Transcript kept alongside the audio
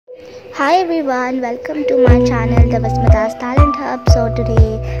Hi everyone, welcome to my channel Debasmita's Talent Hub. So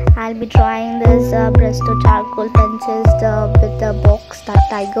today I'll be drawing this brustro charcoal pencils with the box, that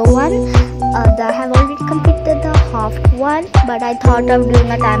tiger one. I have already completed the half one, but I thought of doing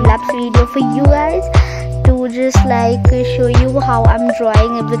a time-lapse video for you guys to just like show you how I'm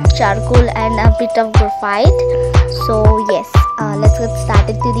drawing it with charcoal and a bit of graphite. So yes, let's get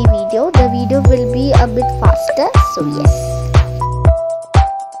started to the video. The video will be a bit faster, so yes.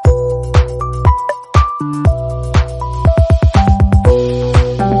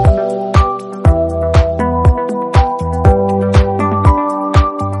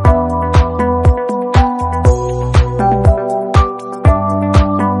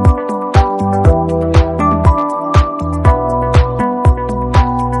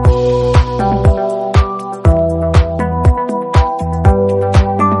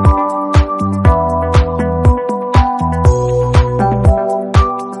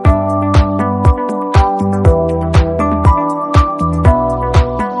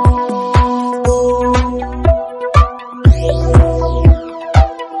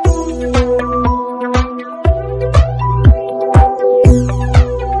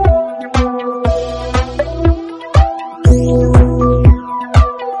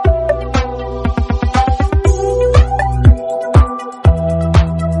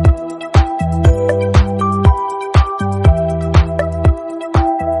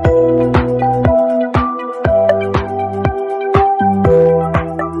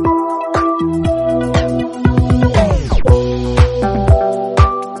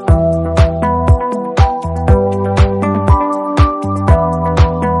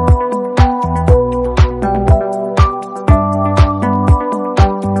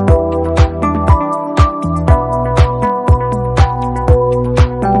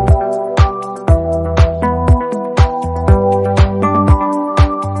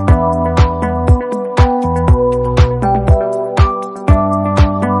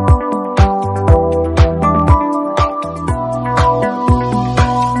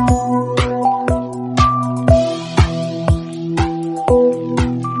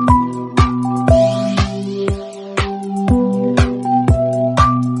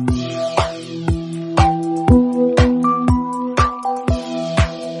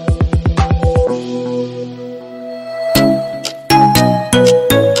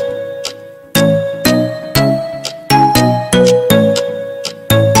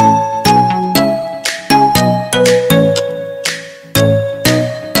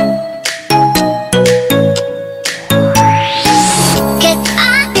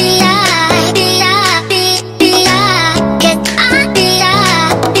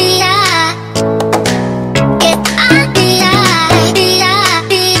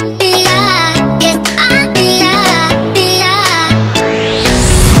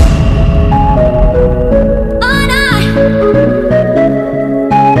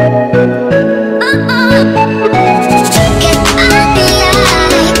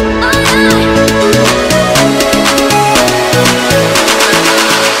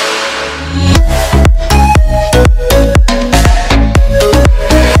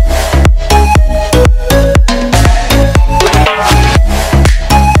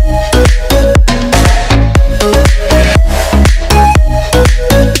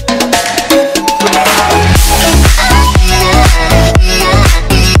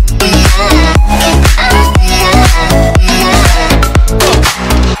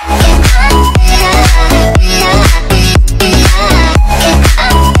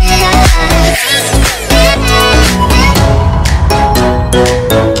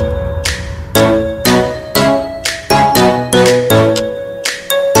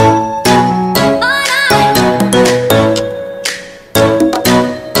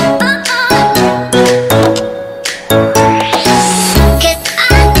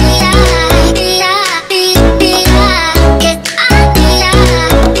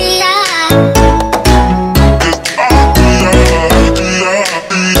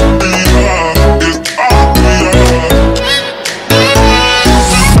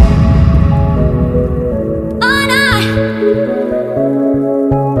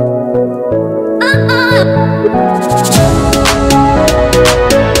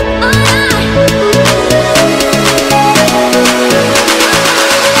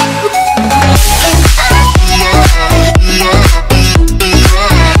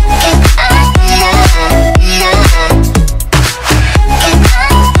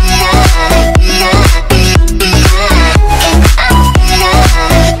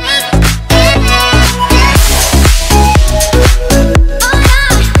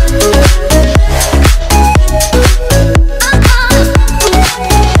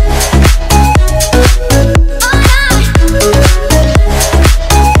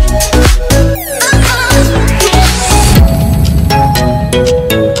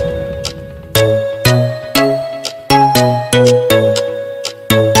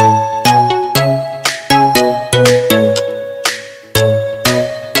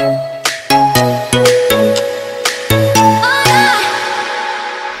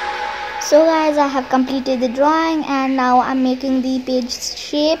 So guys, I have completed the drawing and now I'm making the page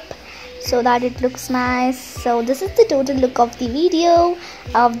shape so that it looks nice. So this is the total look of the video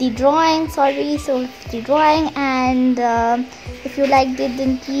of the drawing, and if you liked it,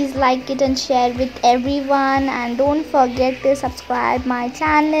 then please like it and share with everyone, and don't forget to subscribe my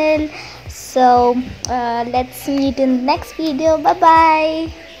channel. So let's meet in the next video. Bye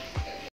bye.